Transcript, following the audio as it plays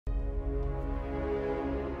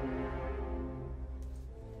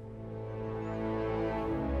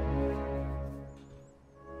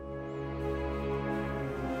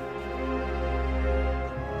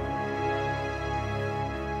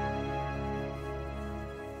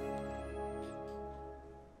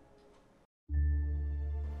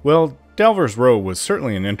Well, Delver's Row was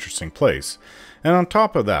certainly an interesting place, and on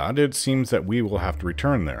top of that, it seems that we will have to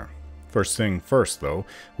return there. First thing first, though,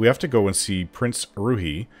 we have to go and see Prince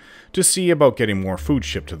Aruihi to see about getting more food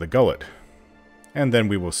shipped to the Gullet. And then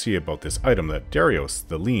we will see about this item that Darius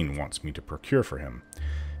the Lean wants me to procure for him.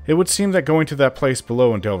 It would seem that going to that place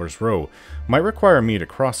below in Delver's Row might require me to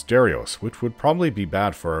cross Darius, which would probably be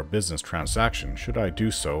bad for our business transaction should I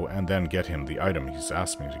do so and then get him the item he's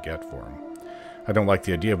asked me to get for him. I don't like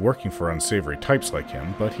the idea of working for unsavory types like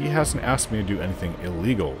him, but he hasn't asked me to do anything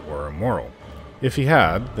illegal or immoral. If he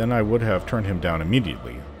had, then I would have turned him down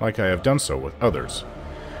immediately, like I have done so with others.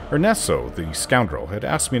 Ernesto, the scoundrel, had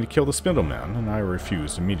asked me to kill the Spindleman, and I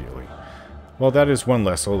refused immediately. Well, that is one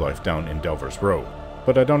less lowlife down in Delver's Row,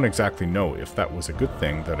 but I don't exactly know if that was a good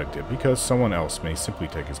thing that I did, because someone else may simply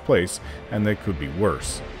take his place, and they could be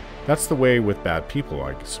worse. That's the way with bad people,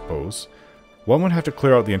 I suppose. One would have to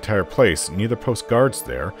clear out the entire place and either post guards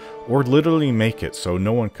there, or literally make it so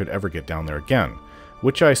no one could ever get down there again,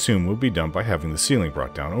 which I assume would be done by having the ceiling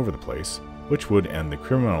brought down over the place, which would end the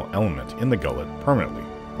criminal element in the Gullet permanently,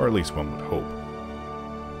 or at least one would hope.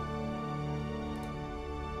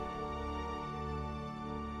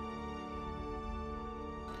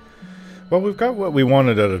 Well, we've got what we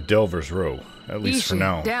wanted out of Delver's Row, at least for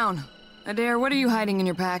now. Down. Adair, what are you hiding in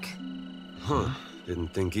your pack? Huh.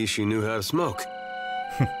 Didn't think Ishi knew how to smoke.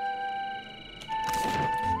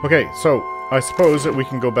 Okay, so I suppose that we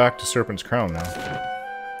can go back to Serpent's Crown now.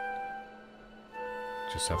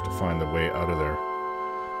 Just have to find the way out of there.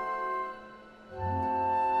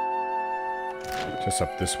 Just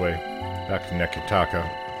up this way. Back to Nekitaka.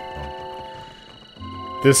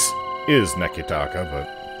 Oh. This is Nekitaka, but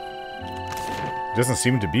it doesn't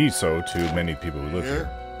seem to be so to many people who live here.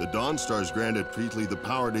 The Dawnstars granted Preetly the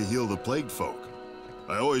power to heal the plagued folk.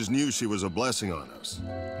 I always knew she was a blessing on us.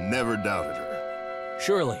 Never doubted her.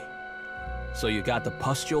 Surely. So you got the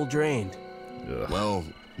pustule drained? Ugh. Well,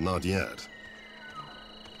 not yet.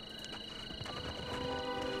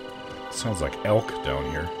 Sounds like elk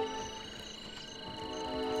down here.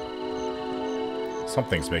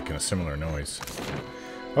 Something's making a similar noise.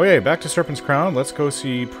 Okay, back to Serpent's Crown. Let's go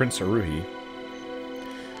see Prince Aruihi.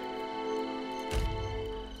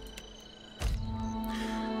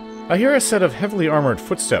 I hear a set of heavily armored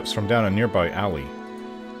footsteps from down a nearby alley.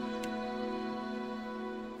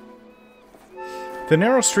 The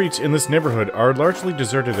narrow streets in this neighborhood are largely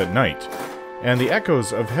deserted at night, and the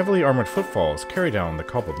echoes of heavily armored footfalls carry down the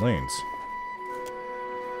cobbled lanes.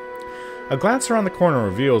 A glance around the corner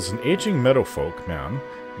reveals an aging meadowfolk man,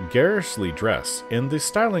 garishly dressed in the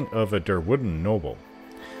styling of a Derwooden noble.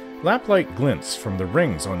 Lamplight glints from the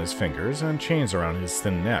rings on his fingers and chains around his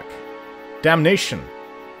thin neck. Damnation!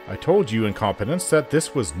 I told you, incompetents, that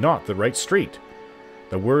this was not the right street.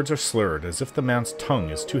 The words are slurred, as if the man's tongue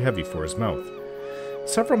is too heavy for his mouth.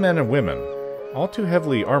 Several men and women, all too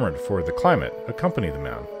heavily armored for the climate, accompany the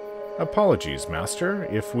man. Apologies, master,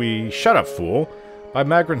 if we... Shut up, fool! By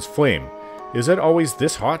Magrin's flame, is it always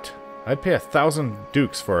this hot? I'd pay 1,000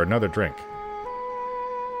 dukes for another drink.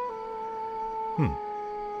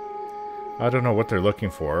 I don't know what they're looking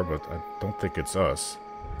for, but I don't think it's us.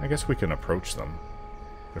 I guess we can approach them.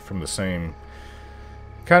 They're from the same...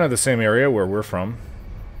 kind of the same area where we're from.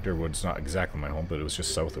 Deerwood's not exactly my home, but it was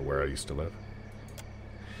just south of where I used to live.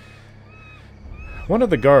 One of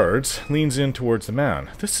the guards leans in towards the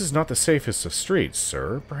man. This is not the safest of streets,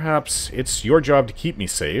 sir. Perhaps it's your job to keep me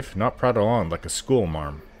safe, not prattle on like a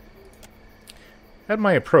schoolmarm. At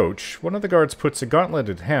my approach, one of the guards puts a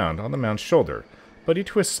gauntleted hand on the man's shoulder, but he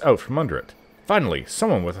twists out from under it. Finally,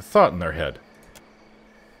 someone with a thought in their head.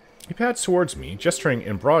 He pats towards me, gesturing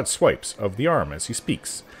in broad swipes of the arm as he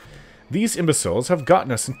speaks. These imbeciles have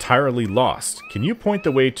gotten us entirely lost. Can you point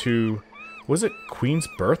the way to... was it Queen's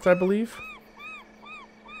Birth, I believe?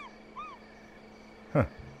 Huh.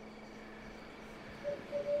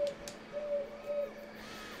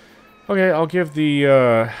 Okay, I'll give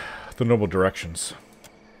the noble directions.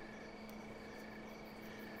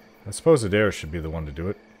 I suppose Adair should be the one to do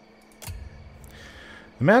it.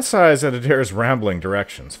 The man sighs at Adair's rambling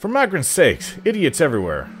directions. For Magrin's sake, idiots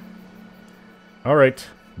everywhere. Alright,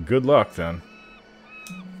 good luck then.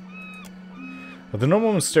 The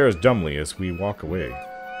nobleman stares dumbly as we walk away.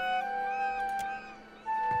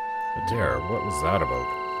 Adair, what was that about?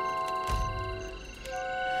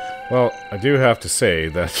 Well, I do have to say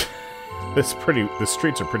that the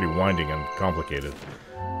streets are pretty winding and complicated.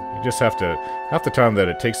 You just have to... half the time that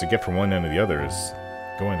it takes to get from one end to the other is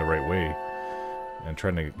going the right way. And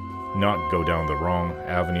trying to not go down the wrong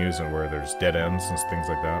avenues and where there's dead ends and things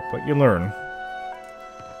like that. But you learn.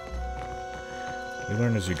 You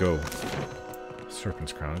learn as you go.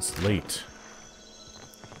 Serpent's Crown. It's late.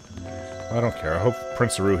 I don't care. I hope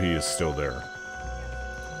Prince Aruihi is still there.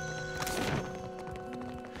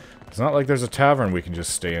 It's not like there's a tavern we can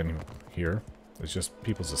just stay in here. It's just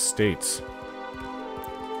people's estates.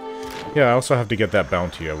 Yeah, I also have to get that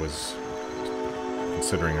bounty I was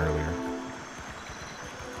considering earlier.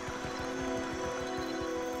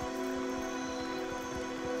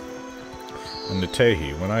 And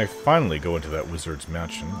Natehi, when I finally go into that wizard's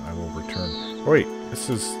mansion, I will return. Oh wait, this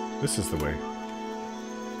is the way.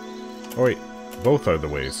 Oh wait, both are the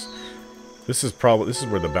ways. This is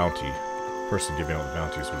where the bounty person giving out the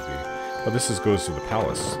bounties would be. But this goes to the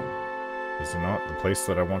palace. Is it not the place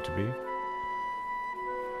that I want to be?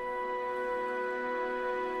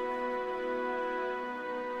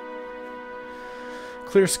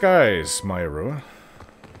 Clear skies, Myra.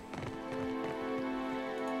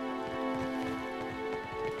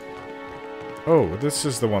 Oh, this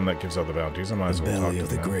is the one that gives out the bounties. I might as well talk to them.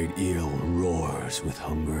 The belly of the great eel roars with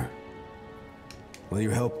hunger. Will you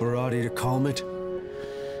help Barati to calm it?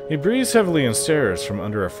 He breathes heavily and stares from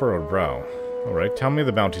under a furrowed brow. Alright, tell me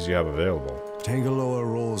the bounties you have available. Tangaloa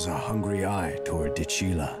rolls a hungry eye toward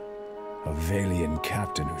Dichila, a Valian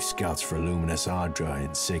captain who scouts for luminous Adra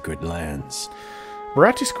in sacred lands.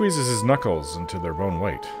 Barati squeezes his knuckles into their bone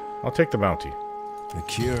white. I'll take the bounty.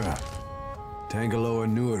 Akira. Tangaloa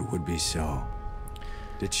knew it would be so.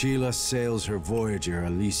 Dichila sails her voyager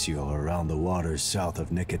Alicio around the waters south of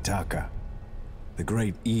Nikitaka. The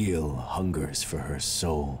great eel hungers for her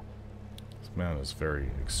soul. This man is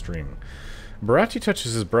very extreme. Barati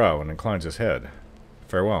touches his brow and inclines his head.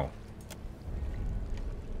 Farewell.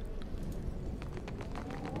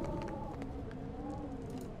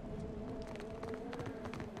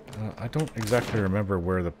 I don't exactly remember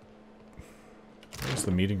where's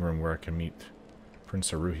the meeting room where I can meet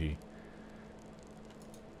Prince Aruihi.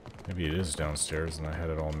 Maybe it is downstairs and I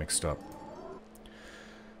had it all mixed up.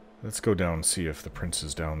 Let's go down and see if the prince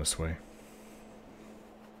is down this way.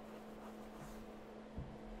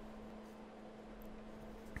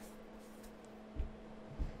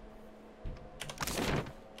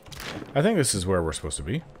 I think this is where we're supposed to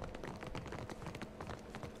be.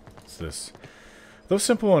 What's this? Though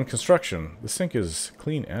simple in construction, the sink is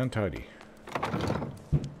clean and tidy.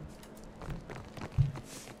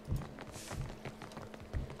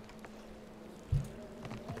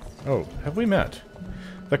 Oh, have we met?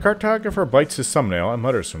 The cartographer bites his thumbnail and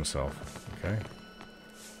mutters to himself. Okay.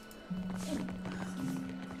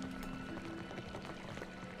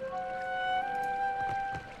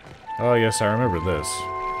 Oh yes, I remember this.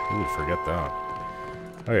 Who would forget that?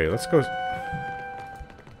 Okay, let's go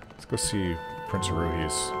see Prince Aruihi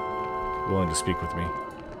is willing to speak with me.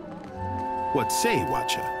 What say,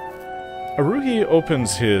 Watcher? Aruihi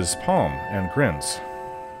opens his palm and grins.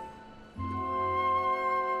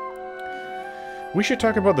 We should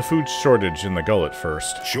talk about the food shortage in the Gullet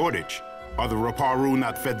first. Shortage? Are the Raparu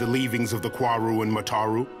not fed the leavings of the Kwaru and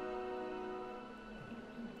Mataru?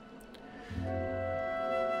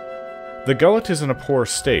 The Gullet is in a poor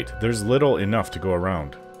state. There's little enough to go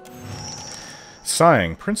around.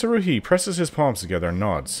 Sighing, Prince Aruihi presses his palms together and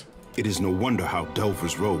nods. It is no wonder how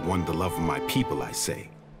Delver's Road won the love of my people, I say,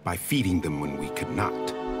 by feeding them when we could not.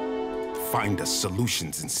 Find us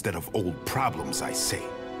solutions instead of old problems, I say.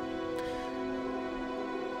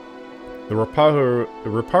 The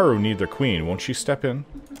Raparu need their queen. Won't she step in?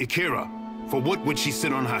 Akira, for what would she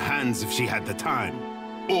sit on her hands if she had the time?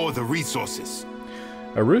 Or the resources?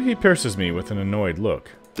 Aruihi pierces me with an annoyed look.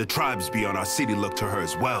 The tribes beyond our city look to her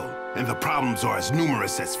as well, and the problems are as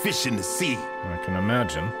numerous as fish in the sea. I can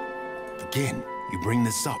imagine. Again, you bring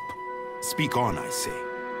this up. Speak on, I say.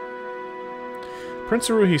 Prince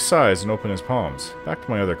Aruihi sighs and opens his palms. Back to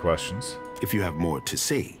my other questions. If you have more to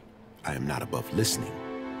say, I am not above listening.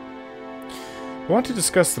 I want to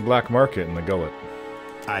discuss the black market in the Gullet.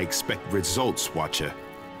 I expect results, Watcher.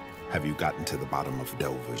 Have you gotten to the bottom of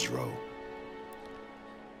Delver's Row?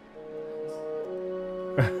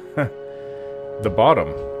 The bottom?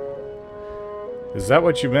 Is that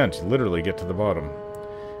what you meant? Literally get to the bottom.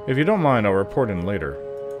 If you don't mind, I'll report in later.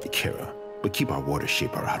 Akira, but keep our water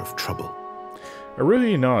shaper out of trouble.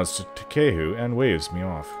 Aruihi nods to Takehu and waves me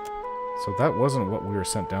off. So that wasn't what we were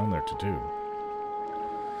sent down there to do.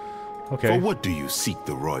 Okay. For what do you seek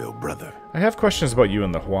the royal brother? I have questions about you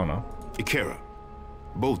and the Huana. Akira,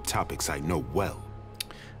 both topics I know well.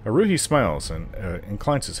 Aruihi smiles and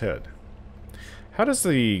inclines his head. How does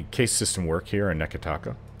the case system work here in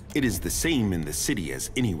Nekitaka? It is the same in the city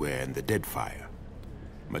as anywhere in the Deadfire.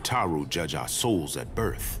 Mataru judge our souls at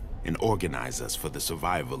birth and organize us for the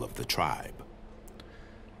survival of the tribe.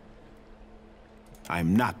 I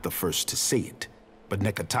am not the first to say it, But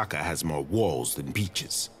Nekataka has more walls than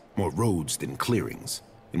beaches, more roads than clearings,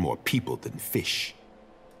 and more people than fish.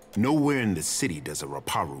 Nowhere in the city does a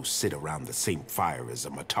Raparu sit around the same fire as a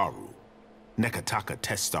Mataru. Nekataka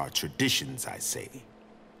tests our traditions, I say.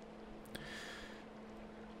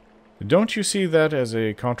 Don't you see that as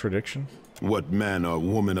a contradiction? What man or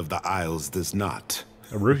woman of the Isles does not?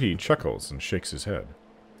 Aruihi chuckles and shakes his head.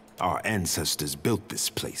 Our ancestors built this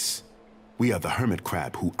place. We are the hermit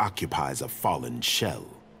crab who occupies a fallen shell.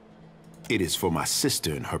 It is for my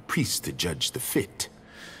sister and her priest to judge the fit.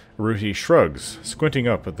 Aruihi shrugs, squinting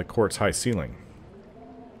up at the court's high ceiling.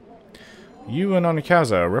 You and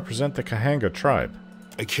Onikaza represent the Kahanga tribe.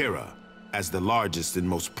 Akira, as the largest and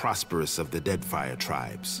most prosperous of the Deadfire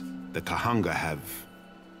tribes, the Kahanga have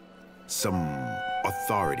some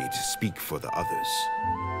authority to speak for the others.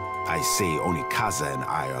 I say Onikaza and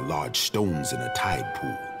I are large stones in a tide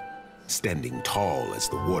pool, standing tall as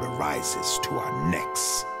the water rises to our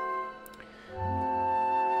necks.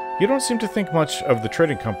 You don't seem to think much of the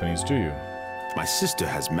trading companies, do you? My sister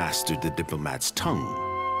has mastered the diplomat's tongue,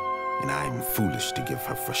 and I am foolish to give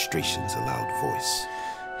her frustrations a loud voice.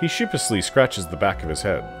 He sheepishly scratches the back of his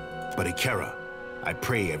head. But Akira, I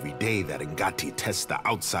pray every day that Ngati tests the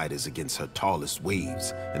outsiders against her tallest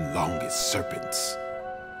waves and longest serpents.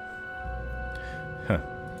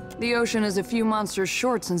 The ocean is a few monsters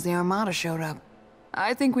short since the Armada showed up.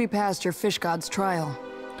 I think we passed your fish god's trial.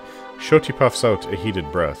 Shoti puffs out a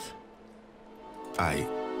heated breath.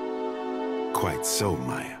 Quite so,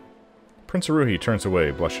 Maya. Prince Aruihi turns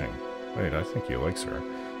away, blushing. Wait, I think he likes her.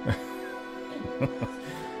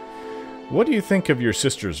 What do you think of your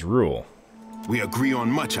sister's rule? We agree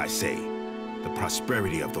on much, I say. The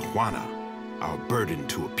prosperity of the Huana, our burden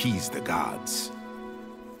to appease the gods.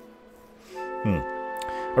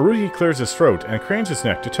 Aruihi clears his throat and cranes his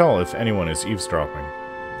neck to tell if anyone is eavesdropping.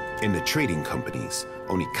 In the trading companies,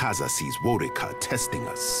 Onikaza sees Worika testing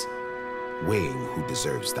us, weighing who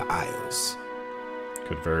deserves the Isles.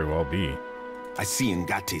 Could very well be. I see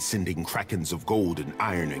Ngate sending krakens of gold and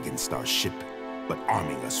iron against our ship, but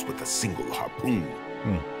arming us with a single harpoon.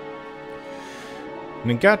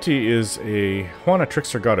 Ngati is a Huana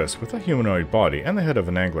trickster goddess with a humanoid body and the head of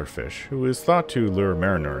an anglerfish, who is thought to lure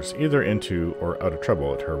mariners either into or out of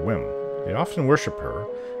trouble at her whim. They often worship her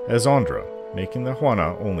as Andra, making the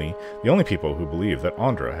Huana the only people who believe that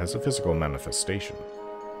Andra has a physical manifestation.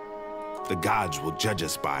 The gods will judge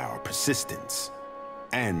us by our persistence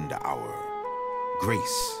and our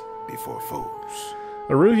grace before foes.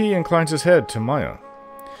 Aruihi inclines his head to Maya.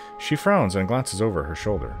 She frowns and glances over her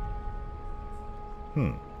shoulder.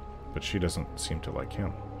 But she doesn't seem to like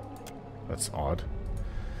him. That's odd.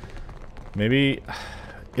 Maybe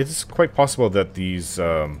it's quite possible that these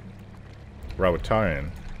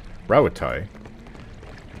Rawatai,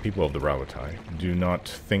 people of the Rawatai, do not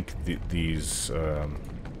think these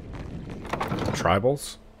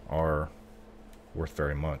tribals are worth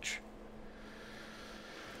very much.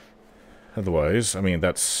 Otherwise, I mean,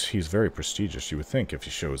 he's very prestigious, you would think, if he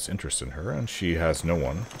shows interest in her, and she has no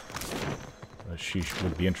one. She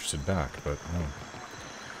would be interested back, but no.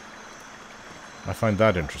 I find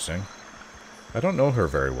that interesting. I don't know her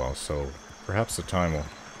very well, so perhaps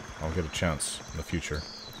I'll get a chance in the future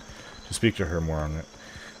to speak to her more on it.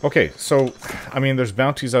 Okay, so, I mean, there's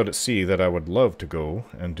bounties out at sea that I would love to go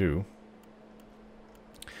and do.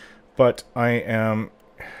 But I am,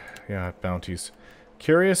 bounties,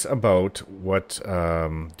 curious about what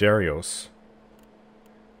Darius...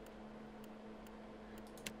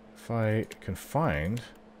 If I can find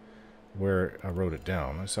where I wrote it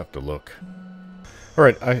down, I just have to look.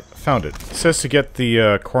 Alright, I found it. It says to get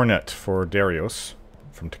the cornet for Darius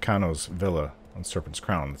from Takano's villa on Serpent's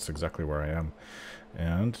Crown. That's exactly where I am.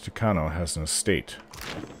 And Takano has an estate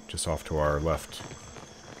just off to our left.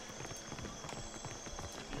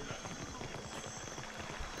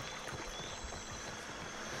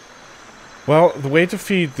 Well, the way to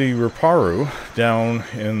feed the Ruparu down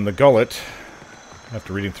in the Gullet,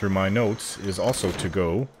 after reading through my notes, is also to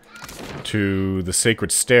go to the Sacred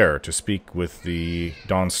Stair to speak with the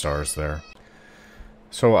Dawn Stars there.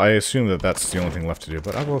 So I assume that that's the only thing left to do,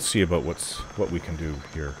 but I will see about what we can do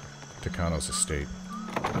here. Takano's estate.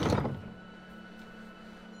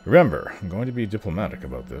 Remember, I'm going to be diplomatic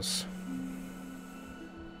about this.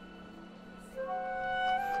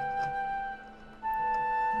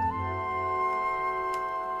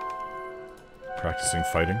 Practicing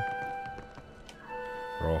fighting.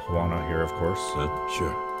 We're all Huana here, of course.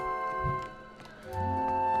 Sure.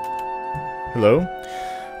 Hello.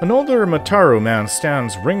 An older Mataru man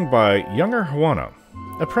stands ringed by younger Huana.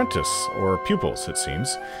 Apprentice, or pupils, it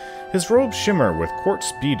seems. His robes shimmer with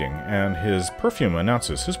quartz beading, and his perfume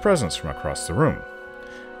announces his presence from across the room.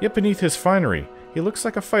 Yet beneath his finery, he looks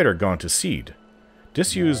like a fighter gone to seed.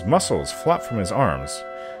 Disused muscles flap from his arms,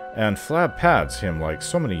 and flab pads him like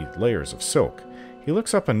so many layers of silk. He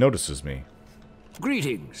looks up and notices me.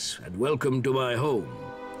 Greetings, and welcome to my home.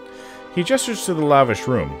 He gestures to the lavish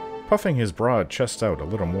room, puffing his broad chest out a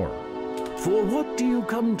little more. For what do you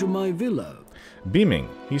come to my villa? Beaming,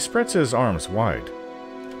 he spreads his arms wide.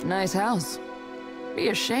 Nice house. Be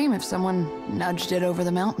a shame if someone nudged it over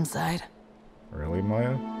the mountainside. Really,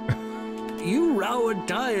 Maya? You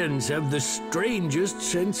Rowattians have the strangest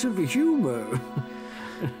sense of humor.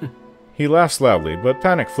 He laughs loudly, but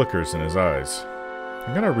panic flickers in his eyes.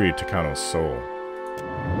 I'm gonna read Takano's soul.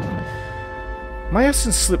 My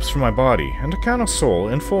essence slips from my body, and Takano's soul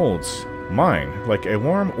enfolds mine like a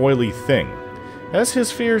warm, oily thing. As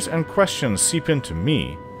his fears and questions seep into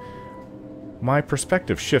me, my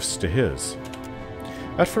perspective shifts to his.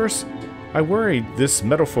 At first, I worried this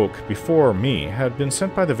meadowfolk before me had been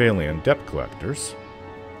sent by the Valian debt collectors.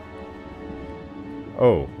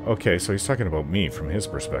 Oh, okay, so he's talking about me from his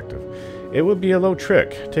perspective. It would be a low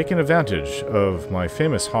trick, taking advantage of my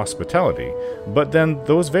famous hospitality, but then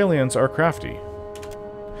those Valians are crafty.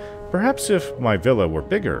 Perhaps if my villa were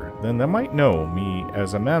bigger, then they might know me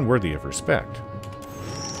as a man worthy of respect.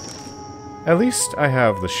 At least I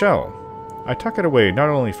have the shell. I tuck it away not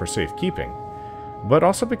only for safekeeping, but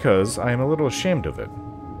also because I am a little ashamed of it.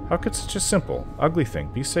 How could such a simple, ugly thing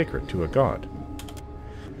be sacred to a god?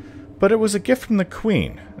 But it was a gift from the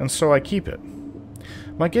queen, and so I keep it.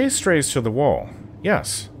 My gaze strays to the wall.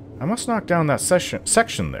 Yes, I must knock down that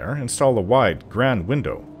section there, install a wide, grand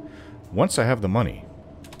window. Once I have the money.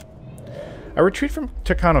 I retreat from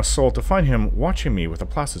Takano's soul to find him watching me with a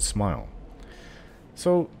placid smile.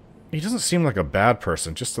 So, he doesn't seem like a bad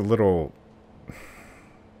person, just a little...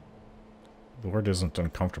 The word isn't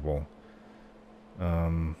uncomfortable.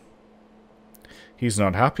 He's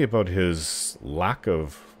not happy about his lack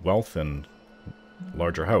of wealth and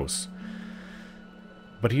larger house.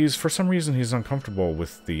 But for some reason, he's uncomfortable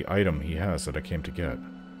with the item he has that I came to get.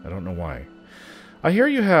 I don't know why. I hear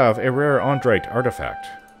you have a rare Andrite artifact.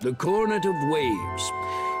 The Cornet of Waves.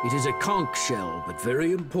 It is a conch shell, but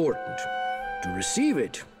very important. To receive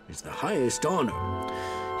it is the highest honor.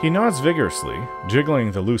 He nods vigorously,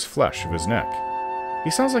 jiggling the loose flesh of his neck. He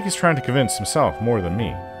sounds like he's trying to convince himself more than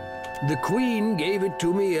me. The Queen gave it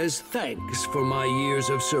to me as thanks for my years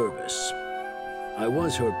of service. I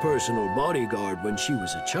was her personal bodyguard when she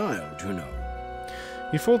was a child, you know.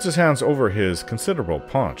 He folds his hands over his considerable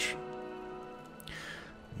paunch.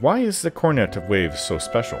 Why is the Cornet of Waves so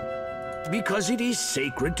special? Because it is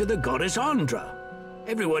sacred to the goddess Andra.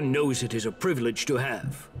 Everyone knows it is a privilege to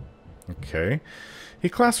have. Okay. He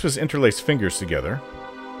clasps his interlaced fingers together,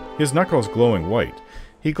 his knuckles glowing white.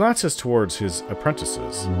 He glances towards his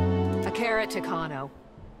apprentices. A carrot, Takano.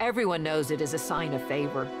 Everyone knows it is a sign of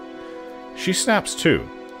favor. She snaps too,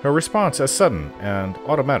 her response as sudden and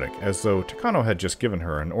automatic as though Takano had just given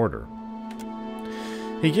her an order.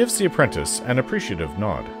 He gives the apprentice an appreciative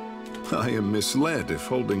nod. I am misled if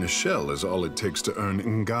holding a shell is all it takes to earn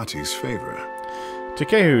Ngati's favor.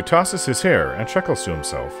 Takehu tosses his hair and chuckles to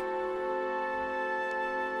himself.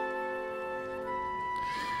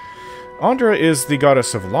 Andra is the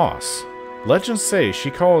goddess of loss. Legends say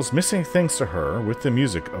she calls missing things to her with the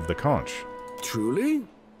music of the conch. Truly?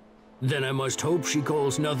 Then I must hope she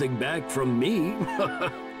calls nothing back from me.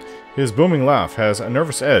 His booming laugh has a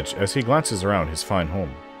nervous edge as he glances around his fine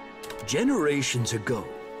home. Generations ago,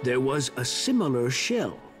 there was a similar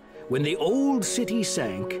shell. When the old city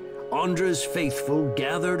sank, Andra's faithful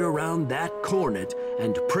gathered around that cornet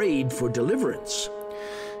and prayed for deliverance.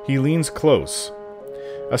 He leans close,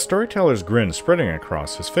 a storyteller's grin spreading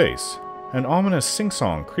across his face. An ominous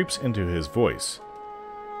sing-song creeps into his voice.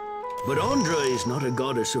 But Andra is not a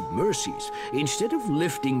goddess of mercies. Instead of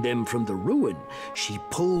lifting them from the ruin, she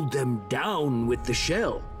pulled them down with the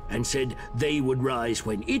shell and said they would rise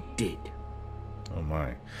when it did. Oh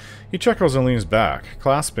my. He chuckles and leans back,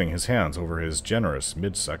 clasping his hands over his generous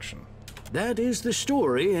midsection. That is the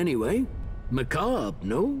story, anyway. Macabre,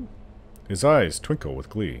 no? His eyes twinkle with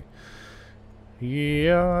glee.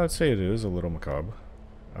 Yeah, I'd say it is a little macabre.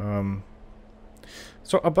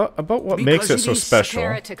 So about what makes it so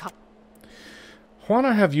special.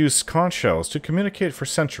 Juana have used conch shells to communicate for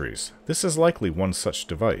centuries. This is likely one such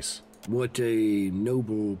device. What a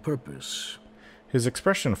noble purpose. His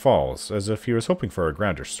expression falls, as if he was hoping for a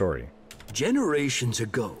grander story. Generations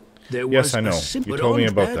ago, there was yes, I know. You told me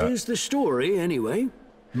about that. That is the story, anyway.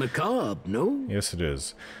 Macabre, no? Yes, it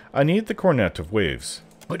is. I need the Cornet of Waves.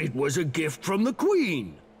 But it was a gift from the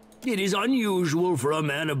Queen. It is unusual for a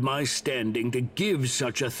man of my standing to give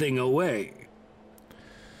such a thing away.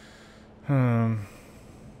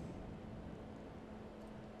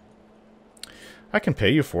 I can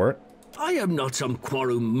pay you for it. I am not some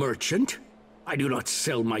Quaru merchant. I do not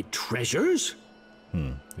sell my treasures.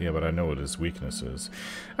 Yeah, but I know what his weakness is.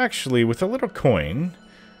 Actually, with a little coin,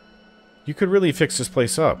 you could really fix this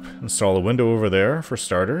place up. Install a window over there, for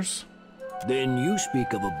starters. Then you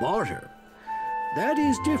speak of a barter. That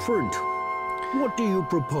is different. What do you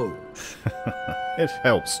propose? It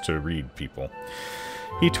helps to read people.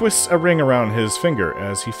 He twists a ring around his finger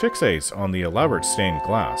as he fixates on the elaborate stained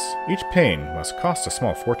glass. Each pane must cost a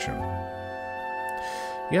small fortune.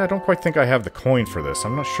 Yeah, I don't quite think I have the coin for this.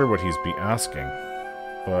 I'm not sure what he's be asking.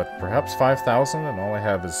 But perhaps 5,000, and all I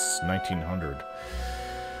have is 1,900.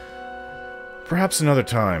 Perhaps another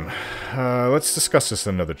time. Let's discuss this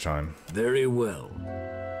another time. Very well.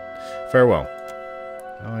 Farewell.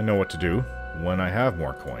 Now I know what to do when I have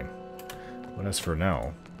more coin. But as for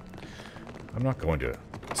now, I'm not going to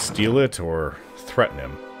steal it or threaten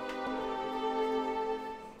him.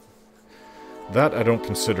 That I don't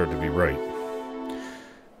consider to be right.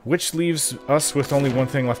 Which leaves us with only one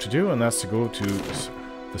thing left to do, and that's to go to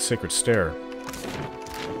the Sacred Stair.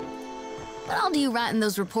 What all do you write in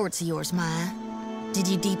those reports of yours, Maya? Did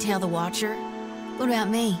you detail the Watcher? What about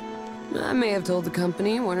me? I may have told the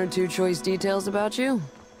company one or two choice details about you.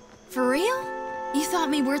 For real? You thought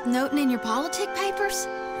me worth noting in your politic papers?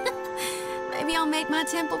 Maybe I'll make my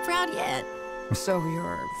temple proud yet. So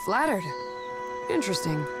you're flattered.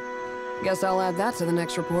 Interesting. Guess I'll add that to the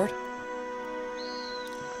next report.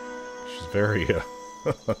 She's very,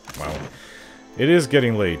 wow. It is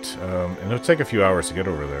getting late, and it'll take a few hours to get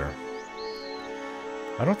over there.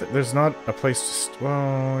 I don't think there's not a place to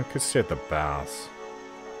well, I could stay at the baths.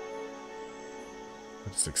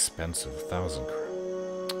 It's expensive, 1,000 crap.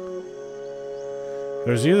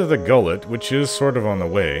 There's either the Gullet, which is sort of on the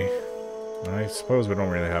way. I suppose we don't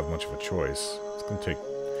really have much of a choice. It's going to take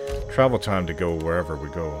travel time to go wherever we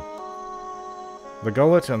go. The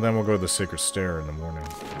Gullet, and then we'll go to the Sacred Stair in the morning.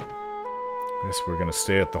 I guess we're going to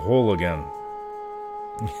stay at the hole again.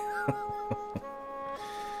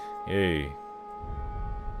 Yay.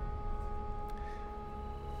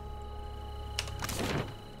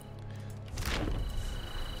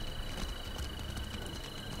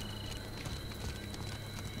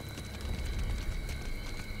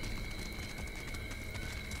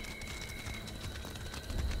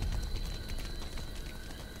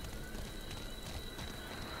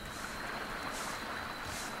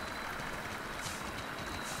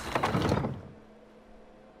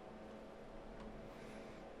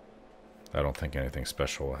 I don't think anything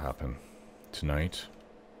special will happen tonight.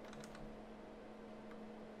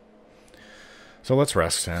 So let's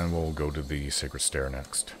rest, and we'll go to the Sacred Stair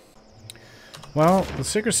next. Well, the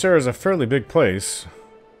Sacred Stair is a fairly big place,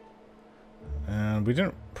 and we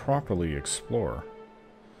didn't properly explore.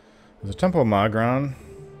 There's a Temple of Magran,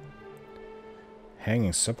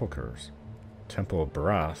 Hanging Sepulchres, Temple of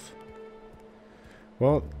Barath.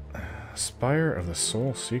 Well, Spire of the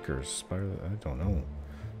Soul Seekers, Spire of the, I don't know.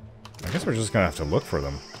 I guess we're just gonna have to look for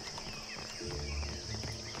them.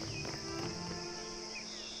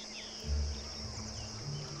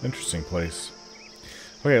 Interesting place.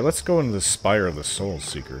 Okay, let's go into the Spire of the Soul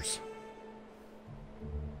Seekers.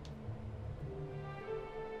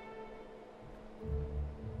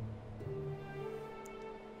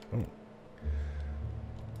 Oh.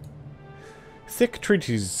 Thick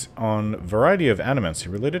treatises on variety of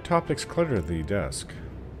animancy-related topics clutter the desk.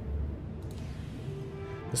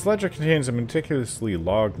 This ledger contains a meticulously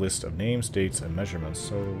logged list of names, dates, and measurements.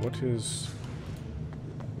 So,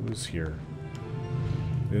 who's here?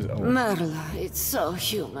 Merla, it's so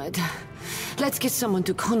humid. Let's get someone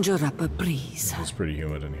to conjure up a breeze. It's pretty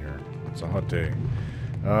humid in here. It's a hot day.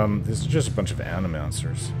 This is just a bunch of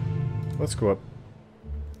animancers. Let's go up.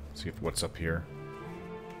 See if what's up here.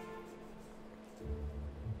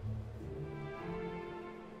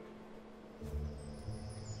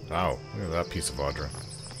 Wow, look at that piece of Audra.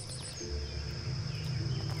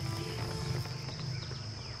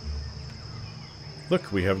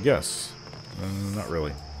 Look, we have guests. Not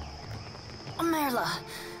really. Merla,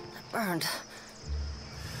 burned.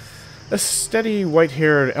 A steady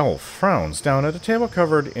white-haired elf frowns down at a table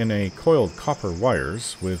covered in a coiled copper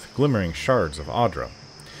wires with glimmering shards of Audra.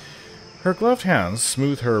 Her gloved hands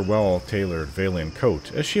smooth her well-tailored Valian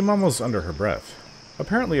coat as she mumbles under her breath.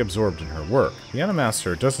 Apparently absorbed in her work, the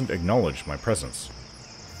Animaster doesn't acknowledge my presence.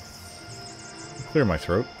 Clear my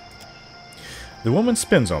throat. The woman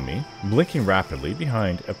spins on me, blinking rapidly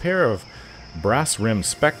behind a pair of brass-rimmed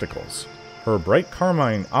spectacles. Her bright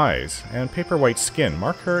carmine eyes and paper-white skin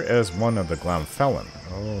mark her as one of the Glamfellan.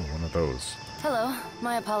 Oh, one of those. Hello.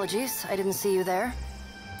 My apologies. I didn't see you there.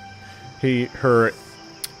 Her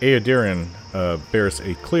Aedirian bears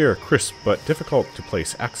a clear, crisp, but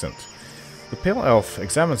difficult-to-place accent. The pale elf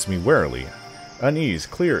examines me warily, unease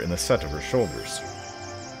clear in the set of her shoulders.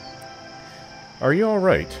 Are you all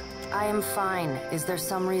right? I am fine. Is there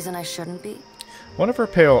some reason I shouldn't be? One of her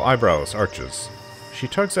pale eyebrows arches. She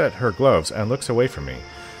tugs at her gloves and looks away from me.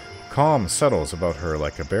 Calm settles about her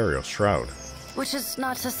like a burial shroud. Which is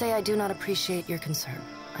not to say I do not appreciate your concern.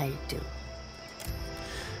 I do.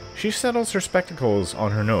 She settles her spectacles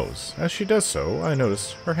on her nose. As she does so, I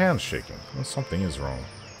notice her hands shaking. Something is wrong.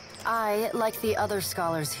 I, like the other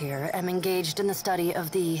scholars here, am engaged in the study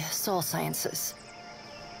of the soul sciences.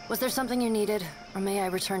 Was there something you needed, or may I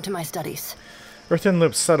return to my studies? Her thin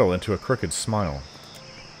lips settle into a crooked smile.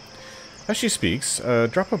 As she speaks, a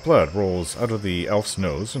drop of blood rolls out of the elf's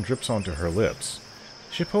nose and drips onto her lips.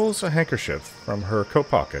 She pulls a handkerchief from her coat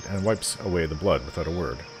pocket and wipes away the blood without a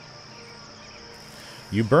word.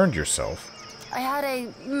 You burned yourself. I had a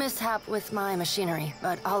mishap with my machinery,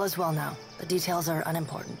 but all is well now. The details are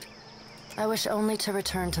unimportant. I wish only to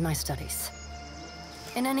return to my studies.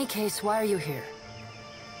 In any case, why are you here?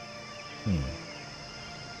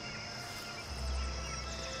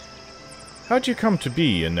 How'd you come to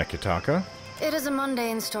be in Nekitaka? It is a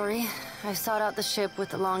mundane story. I sought out the ship with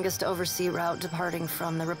the longest oversea route departing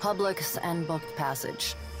from the Republics and booked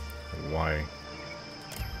passage. Why?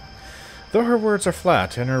 Though her words are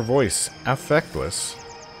flat and her voice affectless,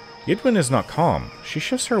 Yidwin is not calm. She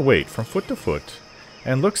shifts her weight from foot to foot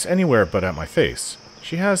and looks anywhere but at my face.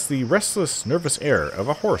 She has the restless, nervous air of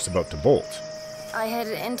a horse about to bolt. I had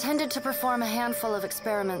intended to perform a handful of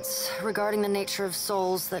experiments regarding the nature of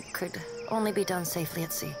souls that could only be done safely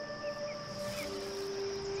at sea.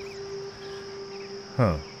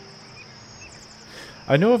 Huh.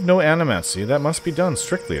 I know of no animancy that must be done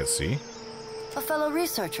strictly at sea. A fellow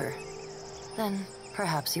researcher. Then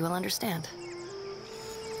perhaps you will understand.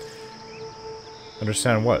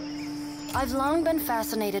 Understand what? I've long been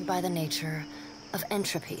fascinated by the nature of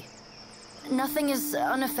entropy. Nothing is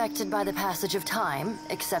unaffected by the passage of time,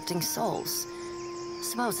 excepting souls.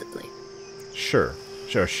 Supposedly. Sure,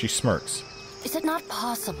 she smirks. Is it not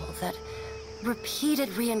possible that repeated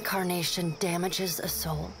reincarnation damages a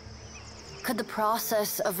soul? Could the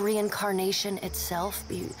process of reincarnation itself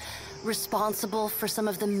be responsible for some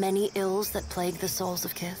of the many ills that plague the souls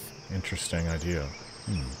of Kith? Interesting idea.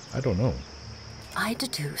 I don't know. I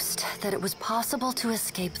deduced that it was possible to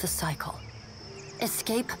escape the cycle.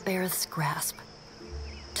 Escape Bareth's grasp.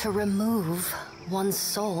 To remove one's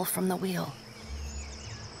soul from the wheel.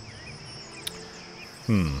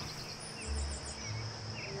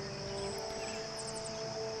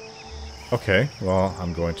 Okay, well,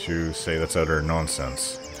 I'm going to say that's utter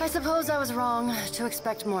nonsense. I suppose I was wrong to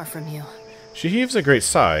expect more from you. She heaves a great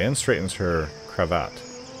sigh and straightens her cravat.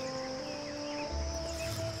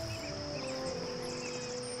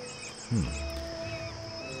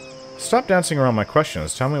 Stop dancing around my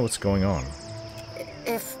questions. Tell me what's going on.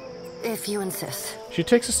 If you insist. She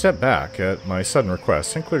takes a step back at my sudden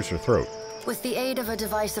request and clears her throat. With the aid of a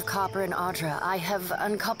device of copper and Audra, I have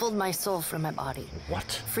uncoupled my soul from my body. What?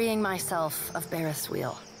 Freeing myself of Bareth's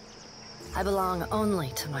wheel. I belong only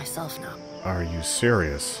to myself now. Are you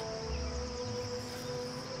serious?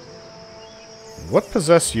 What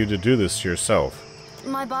possessed you to do this to yourself?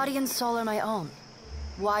 My body and soul are my own.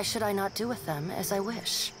 Why should I not do with them as I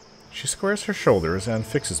wish? She squares her shoulders and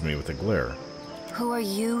fixes me with a glare. Who are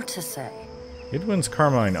you to say? Idwin's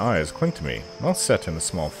carmine eyes cling to me, mouth set in a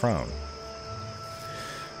small frown.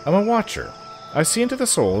 I'm a watcher. I see into the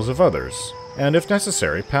souls of others, and if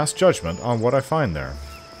necessary, pass judgment on what I find there.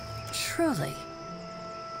 Truly.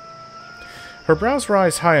 Her brows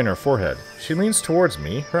rise high in her forehead. She leans towards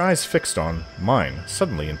me, her eyes fixed on mine,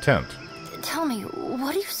 suddenly intent. Tell me,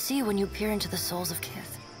 what do you see when you peer into the souls of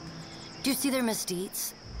Kith? Do you see their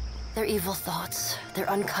misdeeds? Their evil thoughts? Their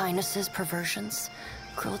unkindnesses, perversions,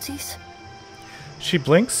 cruelties? She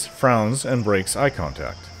blinks, frowns, and breaks eye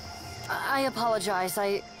contact. I apologize.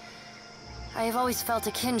 I have always felt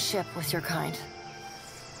a kinship with your kind.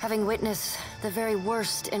 Having witnessed the very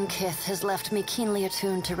worst in Kith has left me keenly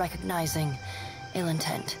attuned to recognizing ill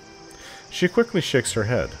intent. She quickly shakes her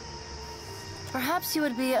head. Perhaps you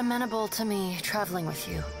would be amenable to me traveling with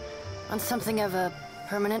you, on something of a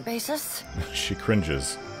permanent basis? She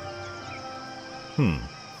cringes.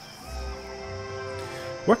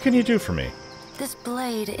 What can you do for me? This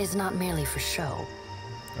blade is not merely for show.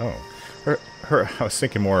 Oh. I was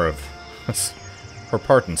thinking more of her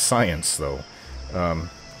part in science, though.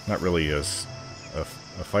 not really as a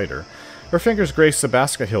fighter. Her fingers grace the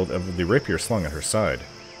basket hilt of the rapier slung at her side.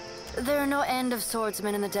 There are no end of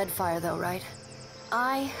swordsmen in the Deadfire, though, right?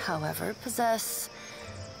 I, however, possess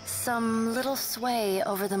some little sway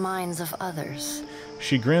over the minds of others.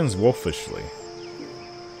 She grins wolfishly.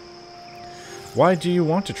 Why do you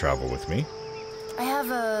want to travel with me? I have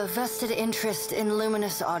a vested interest in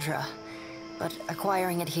Luminous Audra, but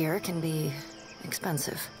acquiring it here can be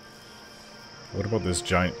expensive. What about this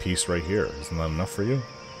giant piece right here? Isn't that enough for you?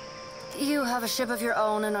 You have a ship of your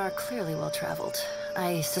own and are clearly well-traveled.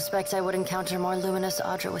 I suspect I would encounter more Luminous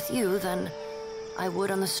Audra with you than I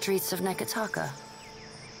would on the streets of Nekataka.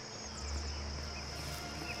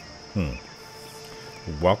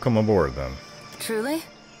 Welcome aboard, then. Truly?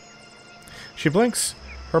 She blinks,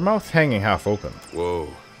 her mouth hanging half open. Whoa,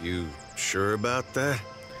 you sure about that?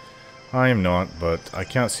 I am not, but I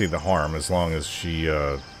can't see the harm as long as she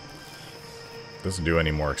doesn't do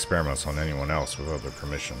any more experiments on anyone else without their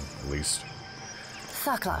permission, at least.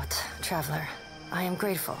 Thaklaut, traveler. I am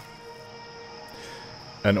grateful.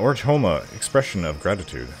 An Orjhoma expression of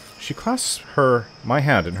gratitude. She clasps my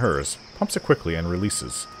hand in hers, pumps it quickly, and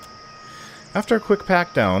releases. After a quick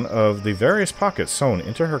pat down of the various pockets sewn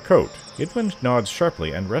into her coat, Idwin nods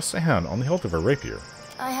sharply and rests a hand on the hilt of her rapier.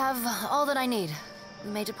 I have all that I need.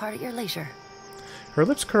 You may depart at your leisure. Her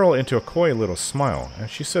lips curl into a coy little smile, and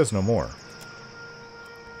she says no more.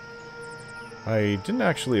 I didn't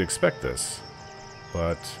actually expect this,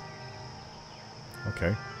 but...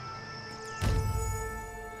 okay.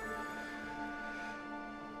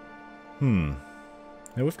 Now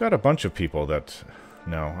we've got a bunch of people that...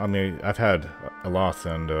 no, I mean, I've had Aloth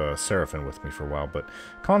and Seraphim with me for a while, but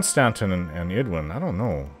Constantin and Idwin, I don't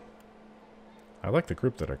know. I like the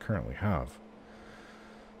group that I currently have.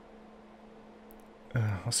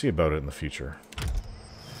 I'll see about it in the future.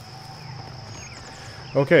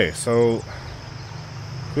 Okay, so...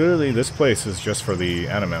 clearly this place is just for the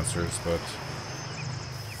Animancers, but...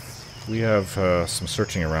 we have some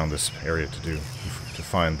searching around this area to do, to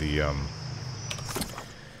find the,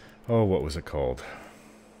 oh, what was it called?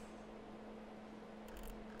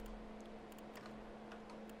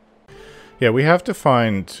 Yeah, we have to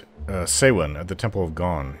find Sewen at the Temple of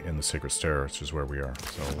Gon in the Sacred Stair, which is where we are.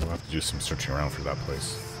 So we'll have to do some searching around for that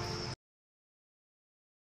place.